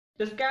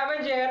The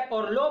scavenge air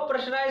or low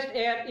pressurized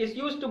air is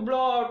used to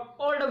blow out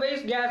all the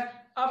waste gas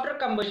after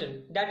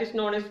combustion, that is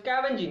known as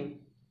scavenging,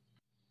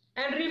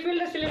 and refill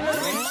the cylinder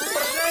with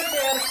pressurized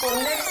air for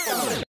next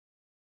combustion.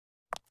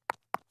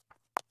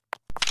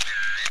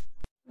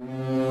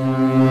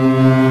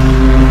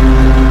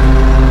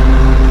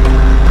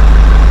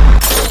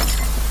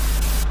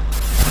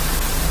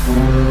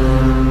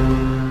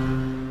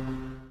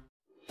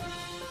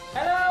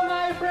 Hello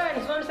my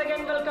friends, once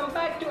again welcome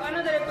back to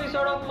another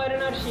episode of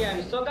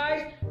Refigeration. So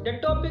guys, the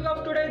topic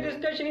of today's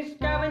discussion is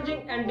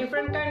scavenging and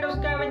different kind of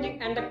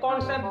scavenging and the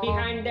concept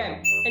behind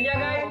them. And yeah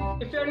guys,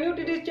 if you are new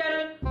to this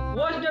channel,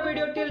 watch the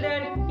video till the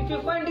end. If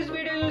you find this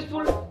video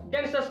useful,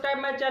 then subscribe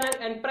my channel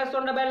and press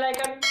on the bell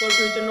icon for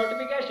future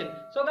notification.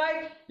 So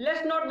guys,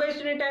 let's not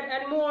waste any time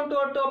and move on to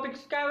our topic,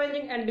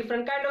 scavenging and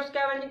different kind of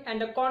scavenging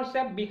and the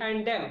concept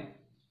behind them.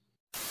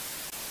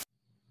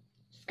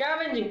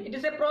 Scavenging. It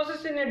is a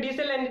process in a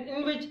diesel engine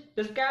in which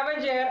the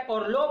scavenge air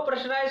or low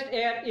pressurized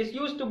air is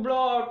used to blow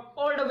out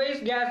all the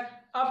waste gas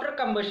after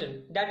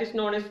combustion, that is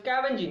known as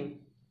scavenging,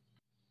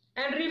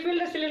 and refill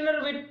the cylinder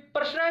with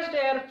pressurized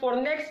air for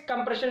next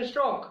compression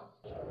stroke.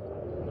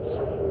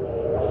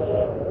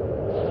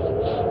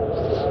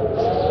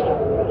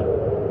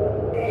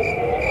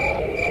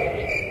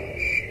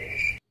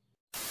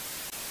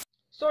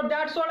 So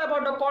that's all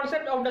about the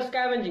concept of the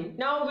scavenging.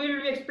 Now we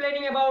will be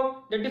explaining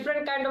about the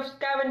different kind of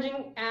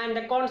scavenging and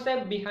the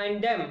concept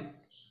behind them.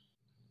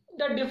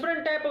 The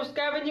different type of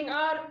scavenging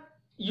are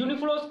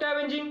Uniflow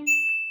Scavenging,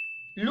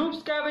 Loop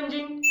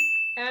Scavenging,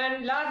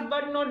 and last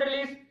but not the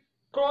least,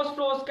 Cross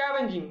Flow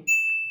Scavenging.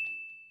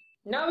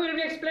 Now we will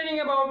be explaining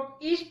about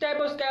each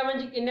type of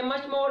scavenging in a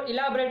much more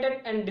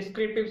elaborated and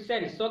descriptive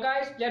sense. So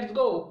guys, let's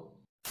go.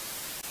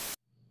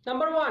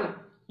 Number 1.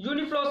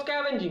 Uniflow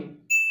Scavenging.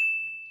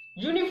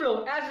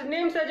 Uniflow, as the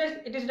name suggests,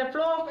 it is the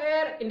flow of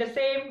air in the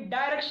same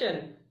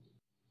direction.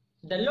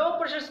 The low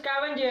pressure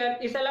scavenge air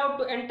is allowed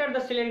to enter the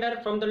cylinder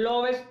from the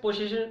lowest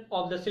position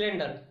of the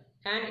cylinder,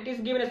 and it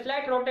is given a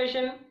slight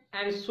rotation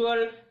and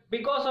swirl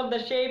because of the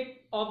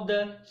shape of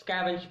the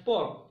scavenge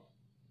port.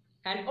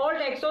 And all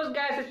the exhaust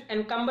gases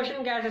and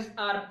combustion gases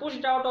are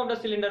pushed out of the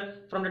cylinder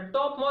from the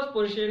topmost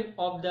position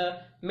of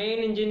the main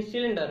engine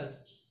cylinder.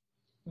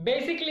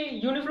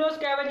 Basically, Uniflow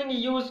scavenging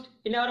is used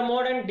in our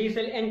modern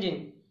diesel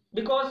engine,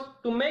 because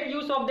to make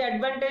use of the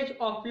advantage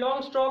of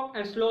long stroke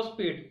and slow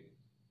speed.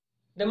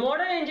 The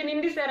modern engine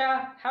in this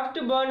era have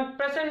to burn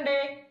present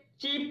day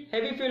cheap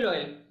heavy fuel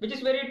oil, which is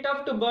very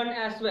tough to burn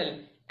as well,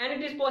 and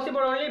it is possible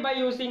only by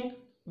using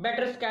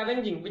better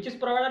scavenging, which is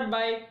provided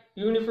by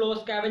Uniflow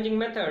scavenging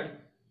method.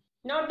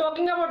 Now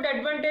talking about the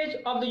advantage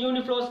of the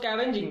Uniflow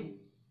scavenging.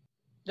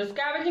 The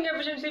scavenging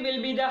efficiency will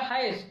be the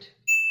highest.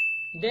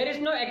 There is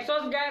no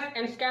exhaust gas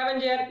and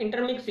scavenge air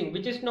intermixing,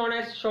 which is known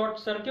as short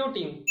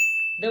circuiting.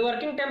 The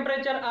working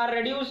temperature are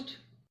reduced.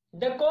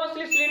 The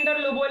costly cylinder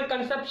lube oil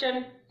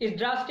consumption is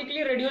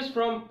drastically reduced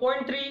from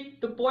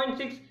 0.3 to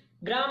 0.6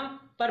 gram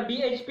per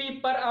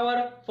bhp per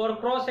hour for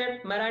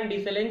crosshead marine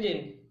diesel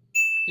engine.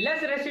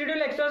 Less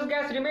residual exhaust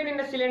gas remain in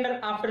the cylinder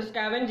after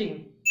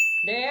scavenging.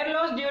 The air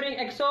loss during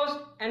exhaust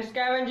and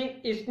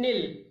scavenging is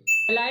nil.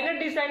 The liner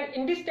design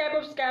in this type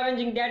of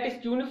scavenging, that is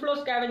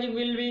Uniflow scavenging,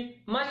 will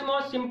be much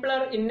more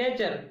simpler in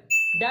nature.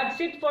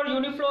 That's it for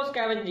Uniflow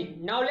scavenging.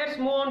 Now let's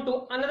move on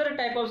to another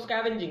type of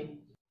scavenging.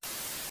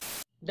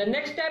 The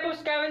next type of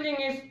scavenging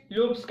is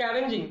loop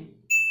scavenging.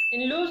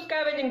 In loop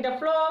scavenging, the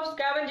flow of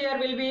scavenge air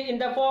will be in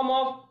the form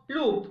of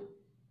loop.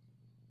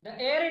 The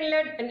air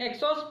inlet and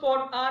exhaust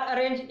port are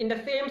arranged in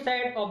the same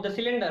side of the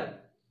cylinder.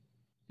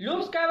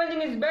 Loop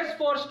scavenging is best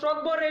for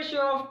stroke bore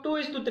ratio of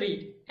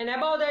 2:3, and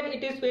above that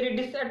it is very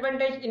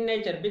disadvantageous in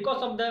nature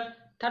because of the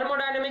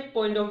thermodynamic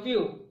point of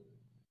view.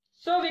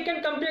 So we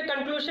can come to a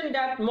conclusion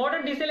that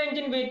modern diesel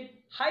engine with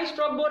high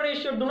stroke bore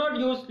ratio do not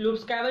use loop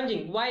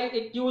scavenging, while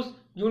it use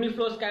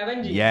Uniflow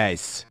scavenging.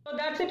 Yes. So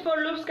that's it for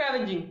loop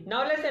scavenging.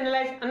 Now let's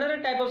analyze another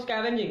type of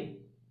scavenging.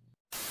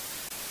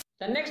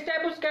 The next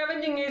type of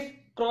scavenging is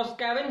cross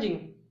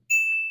scavenging.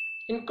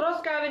 In cross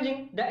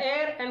scavenging, the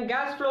air and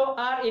gas flow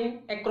are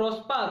in a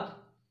cross path.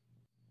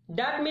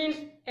 That means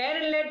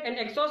air inlet and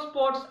exhaust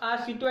ports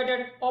are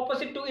situated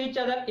opposite to each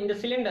other in the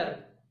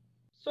cylinder.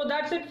 So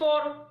that's it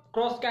for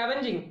cross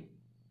scavenging.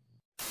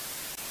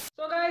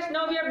 So guys,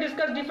 now we have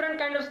discussed different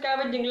kind of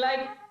scavenging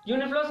like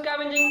Uniflow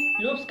scavenging,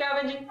 loop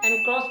scavenging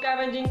and cross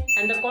scavenging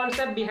and the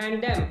concept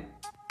behind them.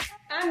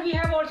 And we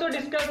have also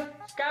discussed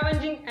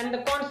scavenging and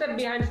the concept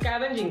behind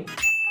scavenging.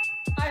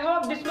 I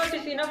hope this much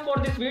is enough for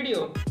this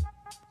video.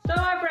 So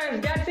my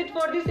friends, that's it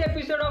for this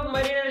episode of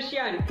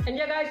Refigeration. And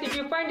yeah guys, if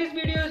you find this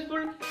video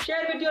useful,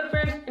 share with your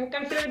friends and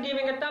consider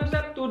giving a thumbs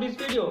up to this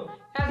video,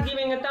 as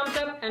giving a thumbs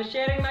up and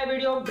sharing my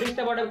video brings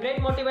about a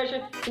great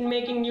motivation in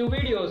making new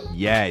videos.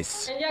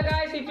 Yes. And yeah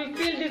guys, if you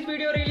feel this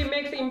video really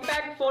makes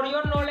impact for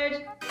your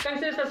knowledge,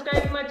 consider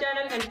subscribing my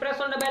channel and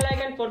press on the bell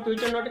icon for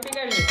future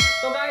notifications.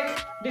 So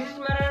guys, this is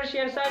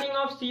Refigeration signing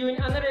off. See you in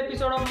another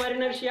episode of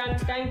Refigeration.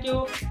 Thank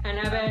you and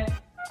have a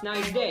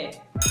nice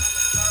day.